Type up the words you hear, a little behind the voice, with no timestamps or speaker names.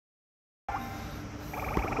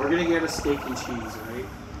gonna get a steak and cheese, right?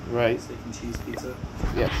 Right. Steak and cheese pizza.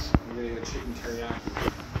 Yes. We're gonna get a chicken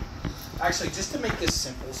teriyaki. Actually, just to make this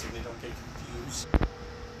simple so they don't get confused.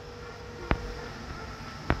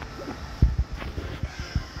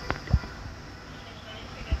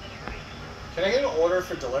 Can I get an order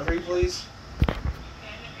for delivery, please?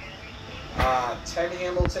 10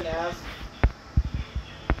 Hamilton Ave.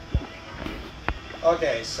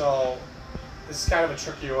 Okay, so this is kind of a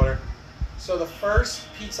tricky order. So the first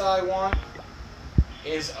pizza I want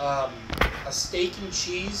is a steak and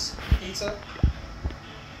cheese pizza.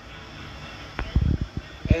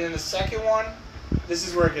 And then the second one, this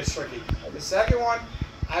is where it gets tricky. The second one,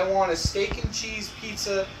 I want a steak and cheese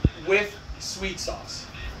pizza with sweet sauce.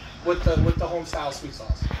 With the home style sweet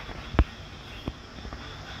sauce.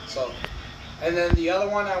 So, and then the other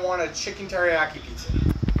one, I want a chicken teriyaki pizza.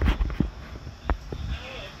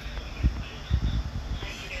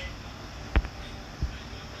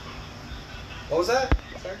 What was that?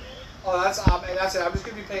 Sorry? Oh, that's it. I'm just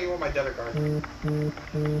gonna be paying with my debit card.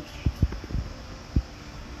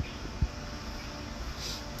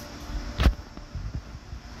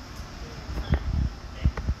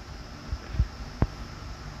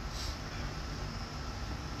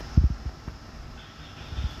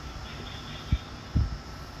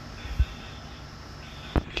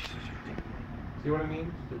 See what I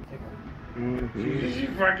mean? She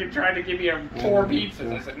fucking tried to give me 4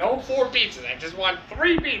 pizzas. I said, no 4 pizzas. I just want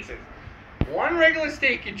 3 pizzas. One regular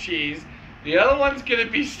steak and cheese. The other one's gonna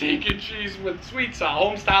be steak and cheese with sweet sauce,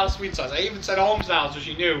 home style sweet sauce. I even said home style so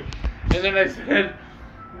she knew. And then I said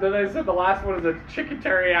the last one is a chicken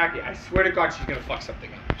teriyaki. I swear to God, she's gonna fuck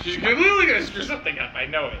something up. She's literally gonna screw something up. I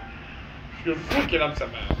know it. She's gonna fuck it up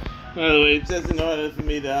somehow. By the way, it says in order for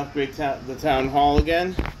me to upgrade the town hall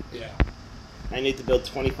again, Yeah. I need to build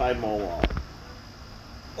 25 more walls.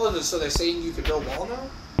 Oh, so they're saying you can build wall now?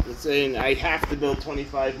 It's saying I have to build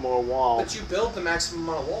 25 more walls. But you build the maximum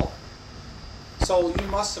amount of wall. So you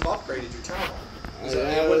must have upgraded your town hall.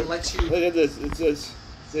 It wouldn't let you... Look at this. It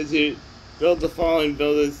says you build the following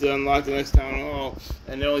buildings to unlock the next town hall,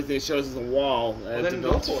 and the only thing it shows is a wall. Well, then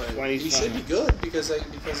go for it. You should be good because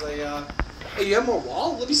hey, you have more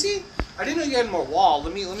wall? Let me see. I didn't know you had more wall.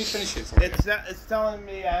 Let me finish it for you. It's telling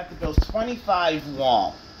me I have to build 25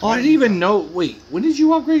 wall. Oh, I didn't even know. Wait, when did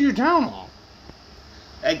you upgrade your town hall?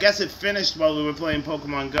 I guess it finished while we were playing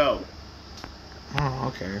Pokemon Go.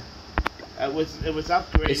 Oh, okay. It was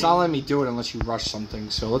upgraded. It's not letting me do it unless you rush something.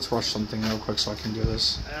 So let's rush something real quick so I can do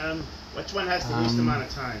this. Which one has the least amount of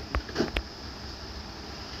time?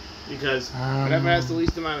 Because whatever has the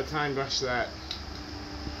least amount of time, rush that.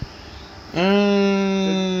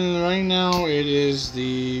 Right now it is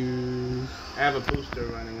the... I have a booster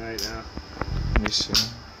running right now. Let me see.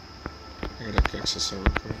 I gotta fix this real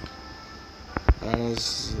quick. That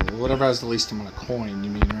is... Whatever has the least amount of coin, you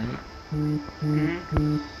mean, right?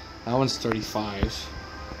 Mm-hmm. That one's 35. So...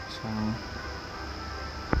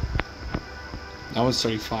 That one's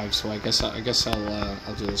 35, so I guess I'll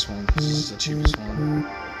do this one, because this is the cheapest one.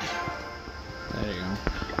 There you go.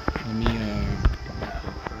 Let me,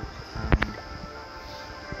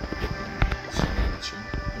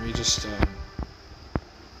 let me just,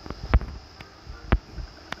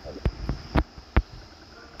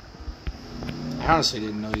 I honestly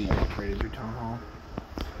didn't know that you upgraded your town hall.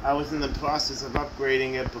 I was in the process of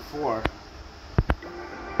upgrading it before. It's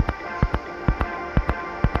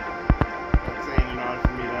saying in order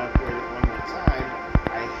for me to upgrade it one more time,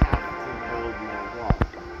 I have to build more wall.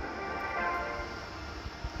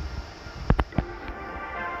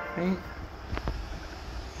 Right?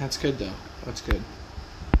 That's good though. That's good.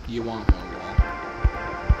 You want more wall.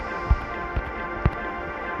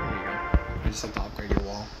 There you go. You just have to upgrade your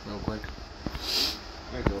wall real quick.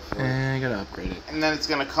 I go for it. And I gotta upgrade it. And then it's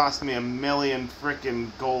gonna cost me $1 million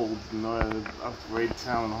frickin' gold in order to upgrade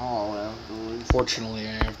town hall afterwards. Fortunately,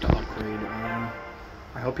 I have to upgrade.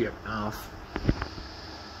 I hope you have enough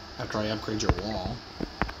after I upgrade your wall.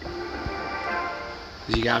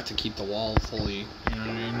 Because you have to keep the wall fully, you know what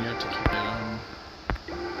I mean? You have to keep it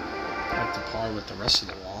up to par with the rest of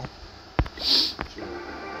the wall. True. You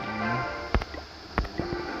know?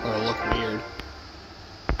 Or it'll look weird.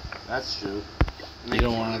 That's true. You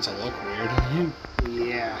don't want it to look weird.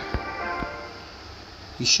 Yeah.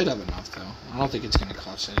 You should have enough though. I don't think it's gonna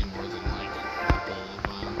cost any more than like a couple of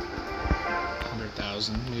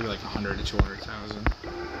 100,000, maybe like 100 to 200,000 to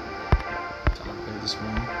upgrade this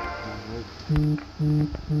one.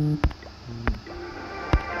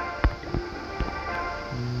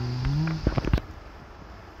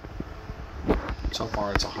 So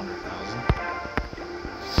far, it's 100,000.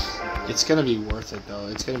 It's gonna be worth it though.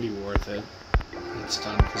 It's gonna be worth it. it's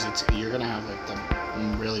done, because you're gonna have like the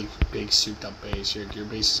really big souped up base. Your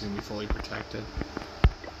base is gonna be fully protected.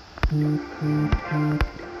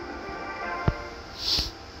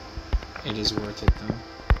 It is worth it though.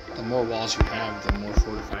 The more walls you have, the more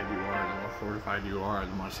fortified you are. The more fortified you are,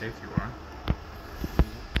 the more safe you are.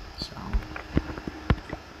 So.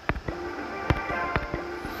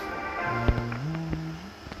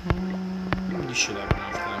 You should have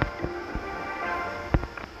enough though.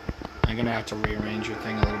 I'm gonna have to rearrange your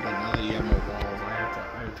thing a little bit now that you have more walls. I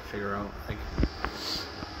have to figure out, like,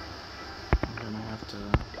 I'm gonna have to,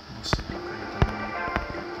 let's see, upgrade that.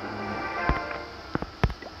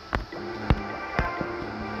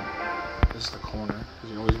 This is the corner,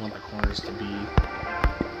 because you always want the corners to be.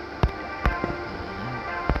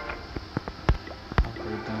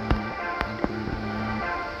 Upgrade that.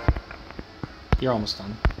 You're almost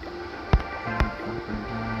done.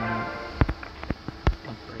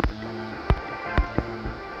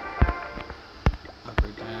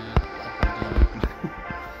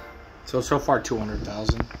 So far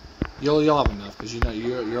 200,000. You'll have enough, because you know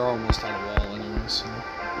you're almost at a wall anyway. So I'm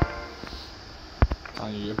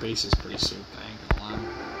telling you, your base is pretty souped. I ain't gonna lie.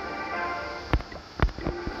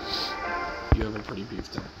 You have a pretty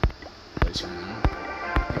beefed up place right now.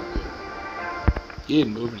 You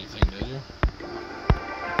didn't move anything, did you?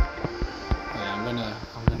 Yeah, I'm gonna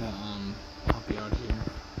help you out here.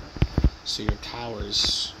 So your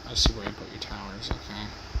towers. I see where you put your towers. Okay.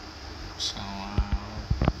 So.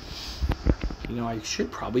 You know, I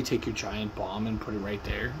should probably take your giant bomb and put it right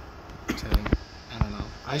there. I don't know.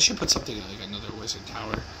 I should put something like another wizard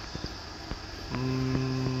tower.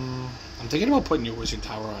 I'm thinking about putting your wizard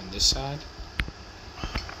tower on this side.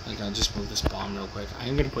 Like, I'll just move this bomb real quick. I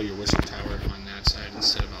am going to put your wizard tower on that side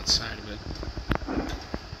instead of outside of it.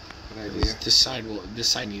 Good idea. This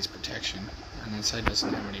side needs protection, and that side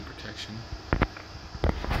doesn't have any protection.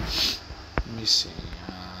 Let me see.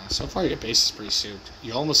 So far, your base is pretty souped.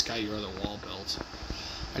 You almost got your other wall built.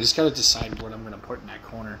 I just got to decide what I'm going to put in that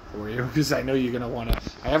corner for you, because I know you're going to want to...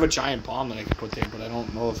 I have a giant bomb that I can put there, but I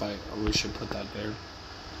don't know if I really should put that there.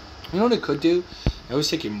 You know what I could do? I always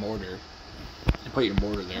take your mortar and put your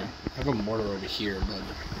mortar there. I have a mortar over here, but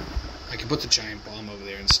I can put the giant bomb over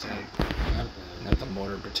there instead. And have the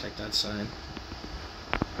mortar protect that side.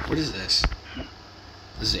 What is this?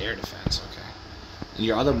 This is air defense, okay. And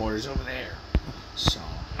your other mortar's over there. So...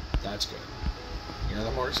 that's good. You know,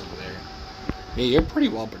 the mortar's over there. Yeah, you're pretty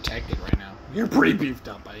well protected right now. You're pretty beefed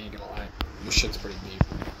up, I ain't gonna lie. Your shit's pretty beefed.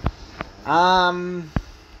 Let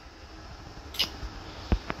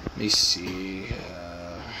me see.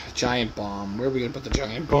 Giant bomb. Where are we gonna put the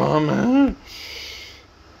giant bomb?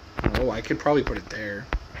 Oh, I could probably put it there.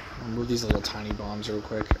 I'll move these little tiny bombs real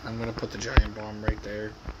quick. I'm gonna put the giant bomb right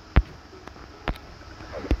there.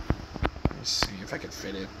 Let me see if I can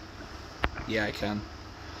fit it. Yeah, I can.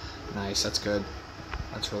 Nice, that's good.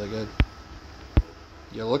 That's really good.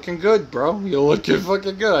 You're looking good, bro. You're looking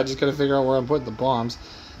fucking good. I just gotta figure out where I'm putting the bombs.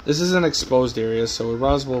 This is an exposed area, so we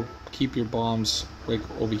might as well keep your bombs like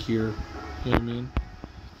over here. You know what I mean?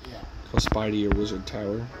 Yeah. Go spy to your wizard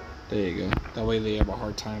tower. There you go. That way they have a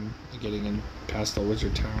hard time getting in past the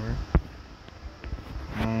wizard tower.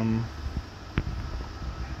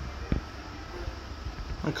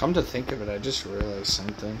 Come to think of it, I just realized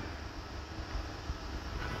something.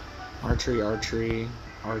 Archery, archery,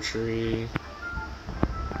 archery.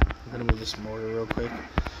 I'm gonna move this mortar real quick.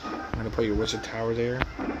 I'm gonna put your wizard tower there,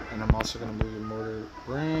 and I'm also gonna move your mortar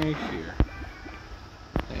right here.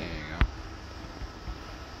 There you go.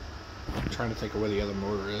 I'm trying to think of where the other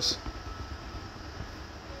mortar is.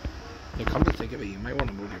 Yeah, come to think of it, you might want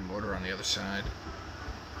to move your mortar on the other side.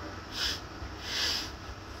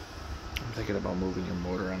 I'm thinking about moving your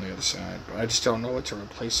mortar on the other side, but I just don't know what to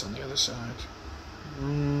replace on the other side.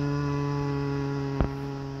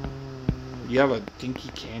 You have a dinky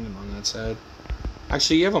cannon on that side.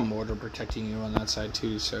 Actually, you have a mortar protecting you on that side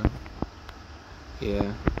too, so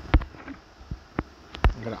yeah.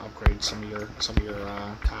 I'm gonna upgrade some of your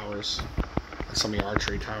towers and some of your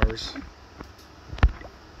archery towers.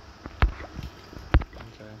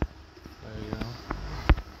 Okay, there you go.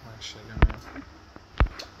 Actually, I'm gonna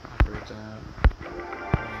upgrade that.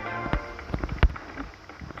 There you go.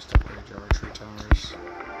 Just upgrade your archery towers.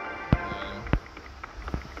 There you go.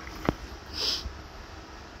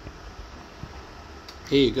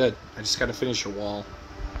 Hey, good. I just gotta finish your wall.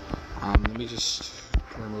 Let me just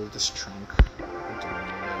remove this trunk.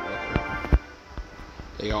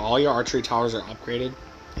 There you go. All your archery towers are upgraded,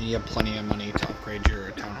 and you have plenty of money to upgrade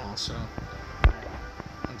your town hall, so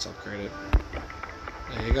let's upgrade it.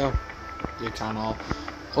 There you go. Your town hall.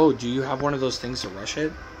 Oh, do you have one of those things to rush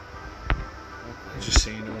it? Just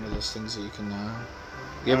saying, one of those things that you can.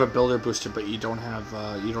 You have a builder booster, but you don't have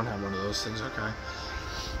one of those things. Okay.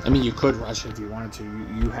 I mean, you could rush it if you wanted to.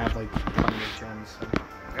 You have like plenty of gems. So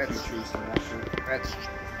if you choose to rush it.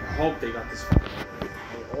 I hope they got this fucking. They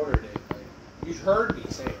ordered it. Like, you heard me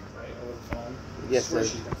say it, right, over the phone. Yes, I swear sir.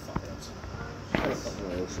 she's gonna fuck it up.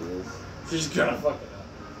 She She's gonna fuck it up.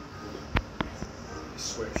 I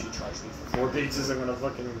swear, if she charged me for 4 pizzas, I'm gonna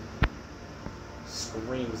fucking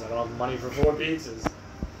scream because I don't have money for 4 pizzas. I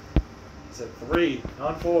said 3,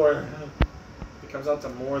 not 4. If it comes out to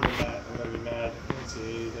more than that, I'm gonna be mad. Let's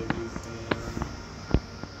see,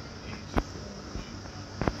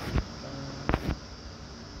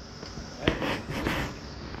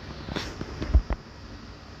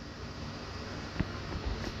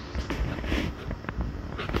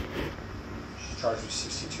 she charged me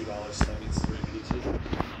 $62, so that means 3 pizzas.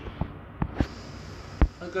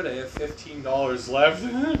 Oh good, I have $15 left. I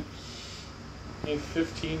have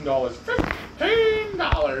 $15. $15!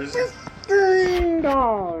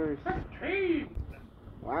 $15. 15!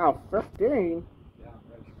 Wow, 15. Yeah,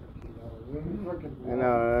 that's $15. I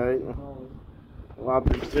know, right? Well,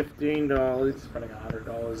 it's $15. Spending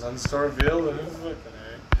 $100 on Starfield and it's fucking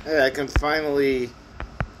Hey, I can finally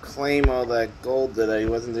claim all that gold that I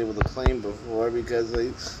wasn't able to claim before because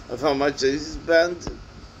of how much I spent.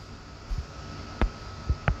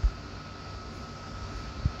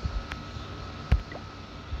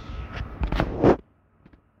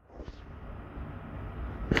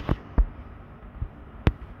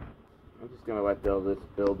 I'm just gonna let this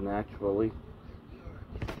build naturally.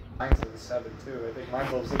 Mine's level 7 too. I think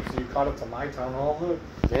mine's level 6, so you caught up to my town hall. Look.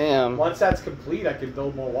 Damn. Once that's complete, I can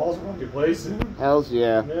build more walls around your place. Hells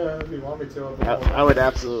yeah. Yeah, if you want me to. I would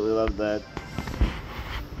absolutely love that.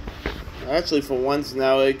 Actually, for once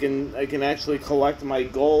now, I can actually collect my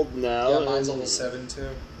gold now. Yeah, mine's level 7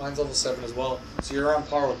 too. Mine's level 7 as well. So you're on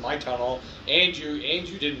par with my town hall, and you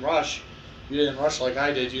didn't rush. You didn't rush like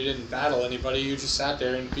I did. You didn't battle anybody. You just sat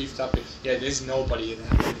there and beefed up. Yeah, there's nobody in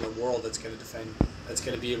the world that's gonna defend. That's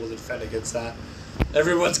gonna be able to defend against that.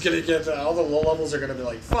 Everyone's gonna get all the low levels are gonna be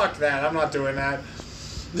like, fuck that. I'm not doing that.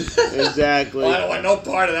 Exactly. Well, I don't want no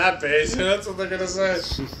part of that base. That's what they're gonna say.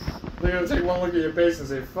 They're gonna take one look at your base and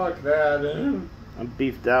say, fuck that. I'm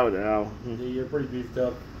beefed out now. Yeah, you're pretty beefed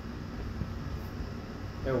up.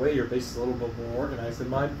 In a way, your base is a little bit more organized than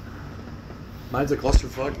mine. Mine's a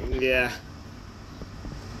clusterfuck. Yeah.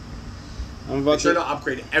 Make sure to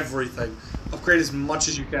upgrade everything. Upgrade as much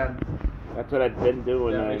as you can. That's what I've been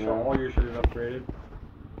doing. Yeah, make sure all your shit is upgraded.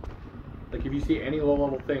 Like, if you see any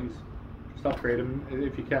low-level things, just upgrade them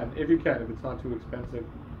if you can. If it's not too expensive.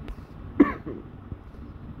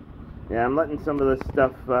 Yeah, I'm letting some of this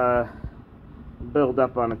stuff build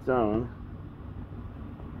up on its own,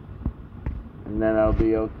 and then I'll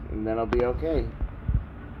be okay.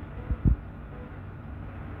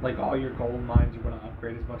 Like all your gold mines, you want to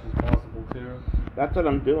upgrade as much as possible too. That's what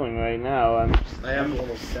I'm doing right now. I have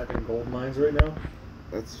level 7 gold mines right now.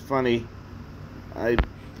 That's funny. I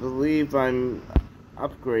believe I'm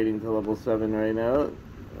upgrading to level 7 right now.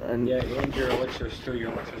 And yeah, and your elixirs too.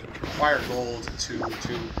 Your elixirs require gold to like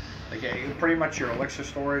pretty much your elixir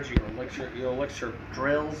storage, your elixir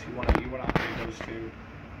drills. You want to upgrade those too.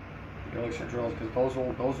 Your elixir drills, because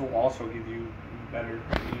those will also give you better. You know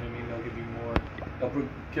what I mean? They'll give you more. They'll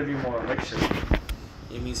give you more elixir.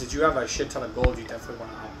 It means that you have a shit ton of gold. You definitely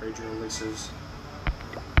want to upgrade your elixirs.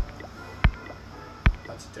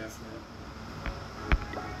 That's definite.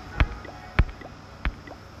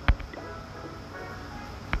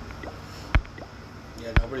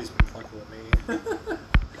 Yeah, nobody's been fucking with me.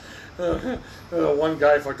 One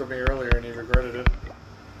guy fucked with me earlier and he regretted it.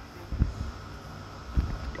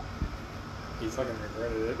 He fucking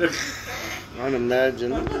regretted it. I'd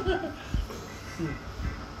imagine.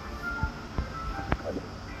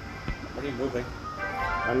 What are you moving?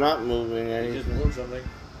 I'm not moving You anything. just moved something.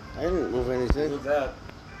 I didn't move anything. Move that.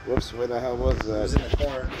 Whoops, where the hell was It was that? in the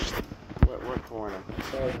corner. What corner? I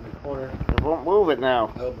saw it in the corner. It won't move it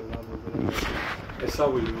now. I hope it won't move it. I saw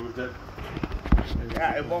where you moved it.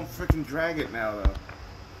 Yeah, it won't freaking drag it now though.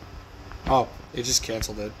 Oh, it just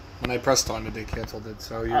canceled it. When I pressed on it, it canceled it,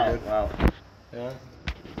 so you're good. Wow. Yeah?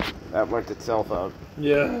 That worked itself out.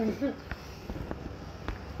 Yeah.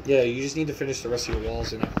 Yeah, you just need to finish the rest of your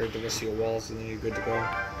walls and upgrade the rest of your walls, and then you're good to go.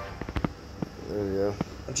 There you go.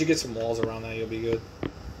 Once you get some walls around that, you'll be good.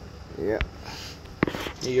 Yeah.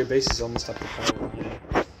 Yeah, your base is almost up to par.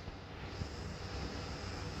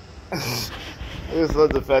 I just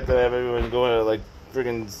love the fact that I have everyone going at like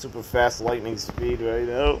friggin' super fast lightning speed right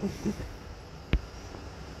now.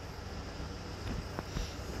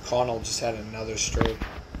 Connell just had another stroke.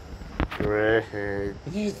 Great.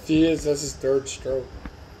 He is. That's his third stroke.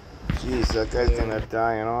 Jeez, that guy's gonna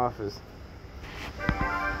die in office.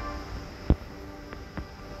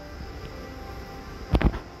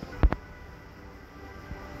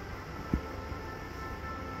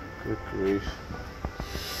 Good grief.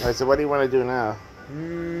 Alright, so what do you want to do now? I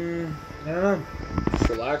don't know. Just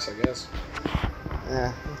relax, I guess.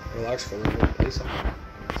 Yeah. Relax for a little bit. Play something. Want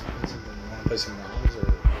to play some rounds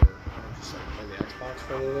or just like play the Xbox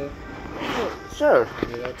for a little bit? Sure. Do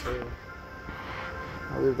that too.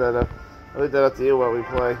 I'll leave that up. I'll leave that up to you while we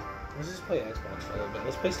play. Let's just play Xbox for a little bit.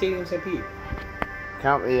 Let's play Stadium Stampede.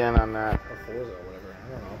 Count me in on that. Or Forza or whatever.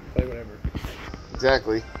 I don't know. Play whatever.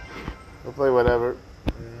 Exactly. We'll play whatever.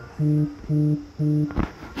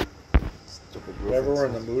 Stupid Whatever we're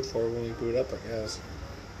in the mood for when we boot up, I guess.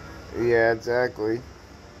 Yeah, exactly.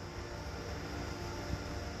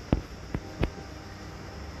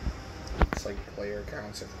 It's like player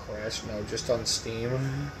counts have crashed. No, just on Steam.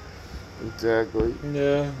 Exactly.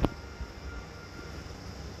 Yeah.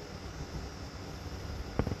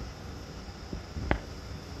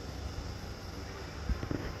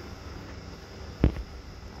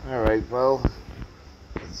 Alright, well,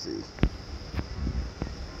 let's see.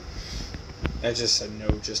 I just said no,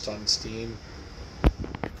 just on Steam.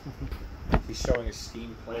 He's showing a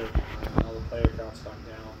Steam player count. All the player counts gone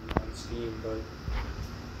down on Steam, but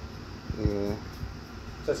Yeah. it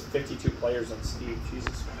says 52 players on Steam.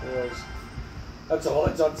 Jesus Christ. That's all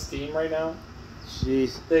that's on Steam right now?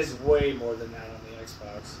 Jeez. There's way more than that on the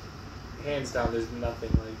Xbox. Hands down, there's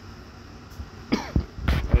nothing like...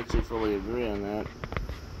 I actually fully agree on that.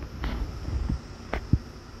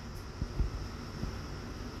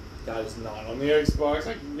 That is not on the Xbox.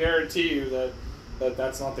 I can guarantee you that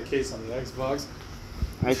that's not the case on the Xbox.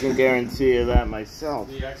 I can guarantee you that myself.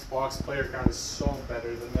 The Xbox player count is so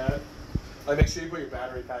better than that. Like, make sure you put your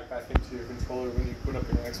battery pack back into your controller when you put up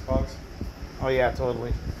your Xbox. Oh yeah,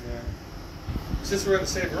 totally. Yeah. Since we're in the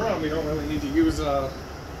same room, we don't really need to use Yeah.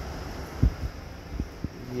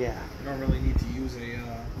 we don't really need to use a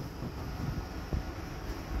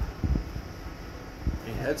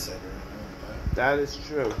headset or anything like that. That is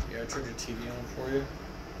true. Yeah, I turned your TV on for you.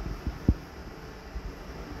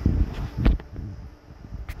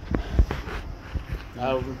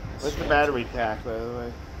 What's the battery pack, by the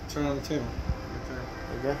way? Turn on the table.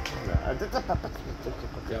 Okay.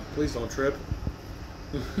 Yeah, please don't trip.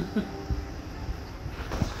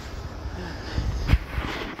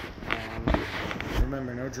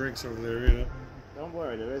 Remember, no drinks over there either. Don't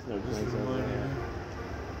worry, there is no This drinks is over mine, there. yeah.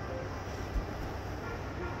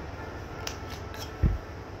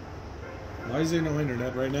 Why is there no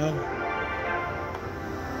internet right now? I'm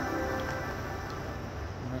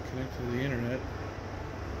not connected to the internet.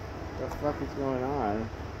 What the fuck is going on?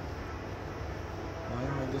 Why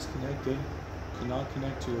am I disconnected? Cannot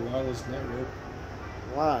connect to a wireless network.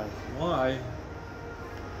 Why? Why?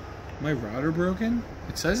 My router broken?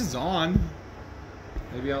 It says it's on.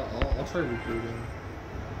 Maybe I'll try rebooting.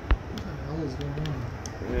 What the hell is going on?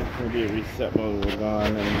 There's gonna be a reset mode we're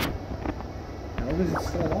gone and How is it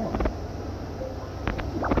still on?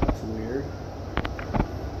 That's weird.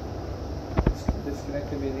 It's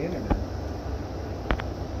disconnected me to the internet.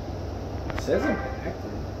 It says I'm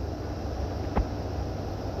connected.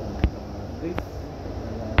 Oh my god. They fucked my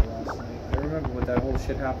router last night. I remember when that whole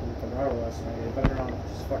shit happened with the router last night. They better not have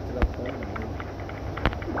just fucked it up permanently.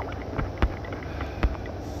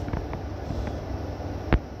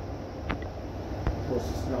 Of course,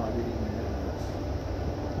 it's not reading my address.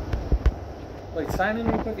 Like, sign in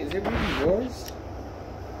real quick. Is it reading yours?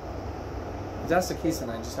 If that's the case, then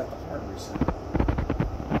I just have to hard reset.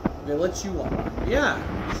 If it lets you on. Yeah.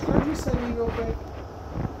 Just hard reset me real quick.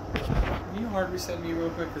 Can you hard reset me real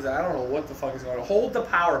quick? Because I don't know what the fuck is going on. Hold the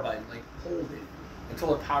power button. Like, hold it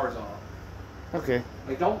until it powers on. okay.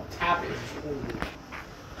 Like, don't tap it. Just hold it.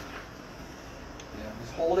 Yeah,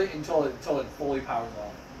 just hold it until it fully powers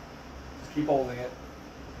on. Just keep holding it.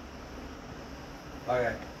 Okay.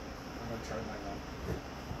 I'm going to turn mine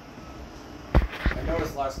on. I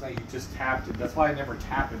noticed last night you just tapped it. That's why I never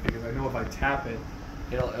tap it, because I know if I tap it,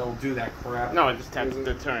 it'll do that crap. No, I just have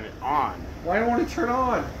to turn it on. Why don't want to turn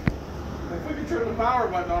on? I fucking turn the power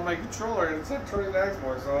button on my controller and it's not turning the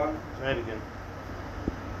Xbox on. Try it again.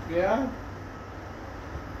 Yeah?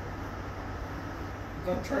 It's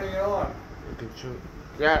not turning it on.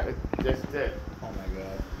 Yeah, it just did. Oh my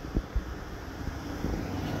god.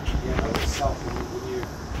 Yeah, that would suck when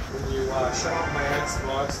you shut off my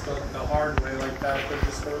Xbox the hard way like that, but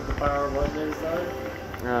just hold the power button inside.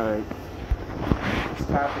 Alright. Just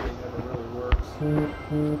tapping it never really works.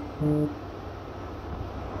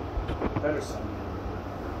 Better something.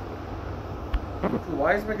 Dude,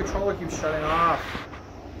 why does my controller keep shutting off?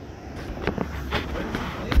 What is it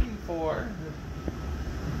waiting for?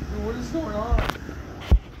 Dude, what is going on?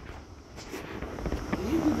 Can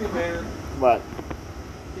you do me a favor? What?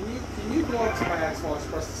 Can you go up to my Xbox,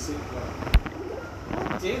 press the sync button?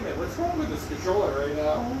 Damn it, what's wrong with this controller right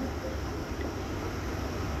now?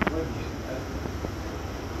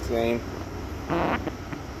 Same.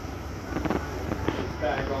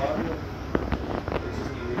 Back on. It's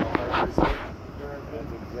just needing all my reset.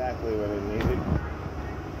 That's exactly what it needed. I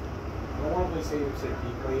don't want to play Save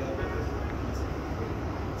People yet, but this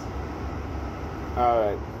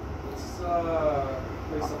Alright. let's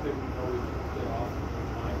play something we know we can get off in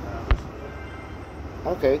Minecraft or something.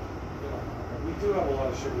 Okay. We do have a lot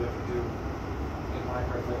of shit we have to do in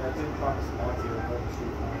Minecraft. Like, I did promise Monty to play the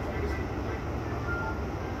Street Fighter, so I guess we can play.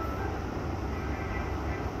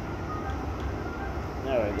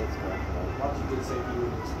 Alright, let's go. Monty did say he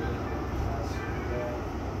would explain it fast.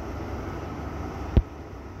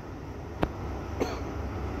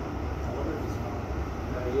 I wonder if he's on.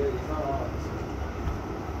 No, yeah, he's not on.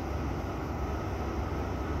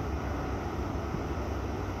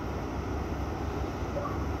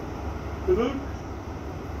 Hello?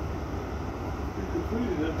 You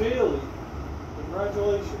completed a daily.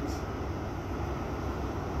 Congratulations.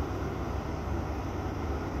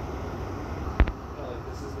 Yeah, like,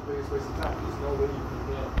 this is the biggest waste of time. There's no way you can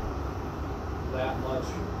get that much,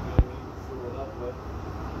 you know what I mean, through it up with.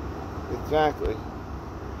 Exactly.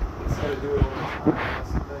 Instead of doing it all the time,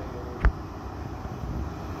 that's the thing. I mean,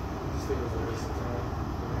 I just think it was a waste of time.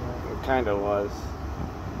 It kind of was.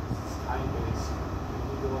 It's time-based. You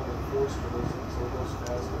need to like enforce for those things so it goes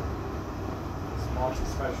faster. It's Monty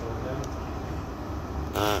special, okay?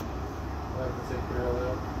 I like to take care of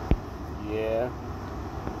that. Yeah.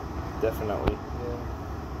 Definitely. Yeah.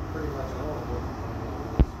 Pretty much all of it.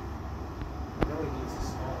 It really needs a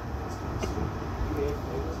small one. It's kind of stupid.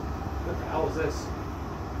 What the hell is this?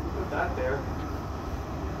 Put that there.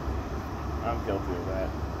 I'm guilty of that.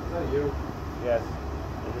 Is that you? Yes.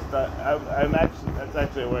 I just thought I'm actually that's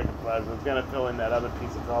actually a work in progress. I was gonna fill in that other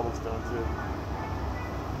piece of cobblestone too.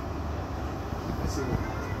 I see what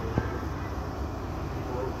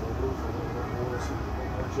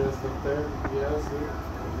just up there. Yeah, see?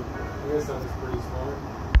 I guess that was pretty smart.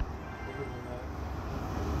 Other than that,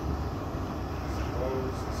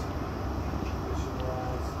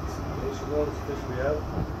 fishing rods, fish we have.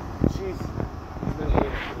 Jeez. He's been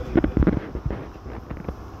eating today.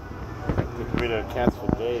 Get rid of cats for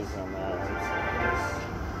days on that.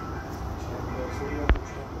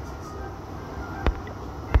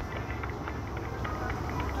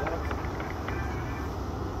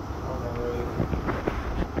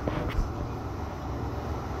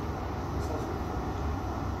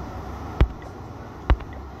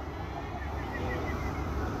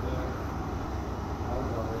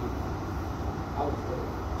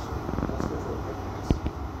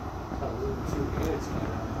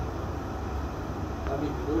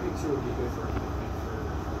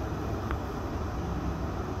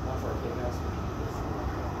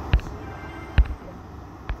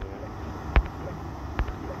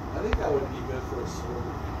 I think that would be good for a sword.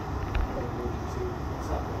 It's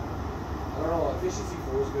not bad. I don't know, efficiency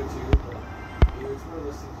 4 is good too, but it's one of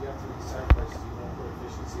those things you have to sacrifice, you know, for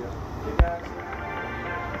efficiency on pickaxe,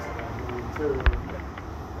 and for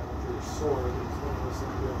your sword, it's one of those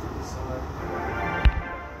things you have to decide.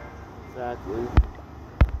 Exactly.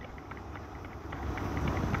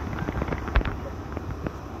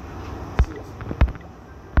 See what's good.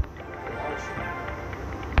 A lot of shit.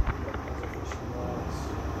 Lots of fishing rods.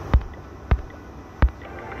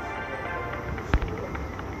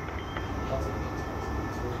 Lots of things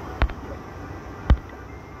too.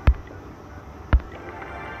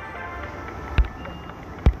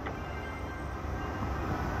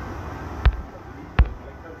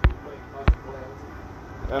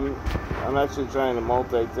 I'm actually trying to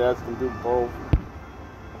multitask and do both.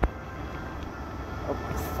 Oh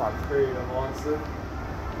fuck. Create a monster.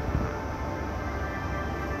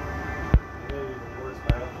 Maybe even worse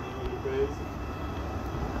by having to do base.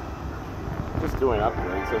 Just doing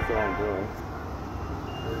upgrades, that's all I'm doing.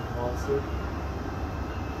 Create a monster.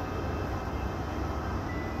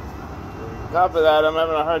 On top of that, I'm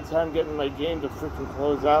having a hard time getting my game to freaking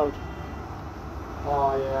close out.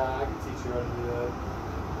 Oh yeah, I can teach you how to do that.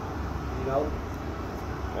 You know?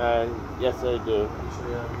 Yes, I do. Let me show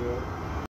you how to do it.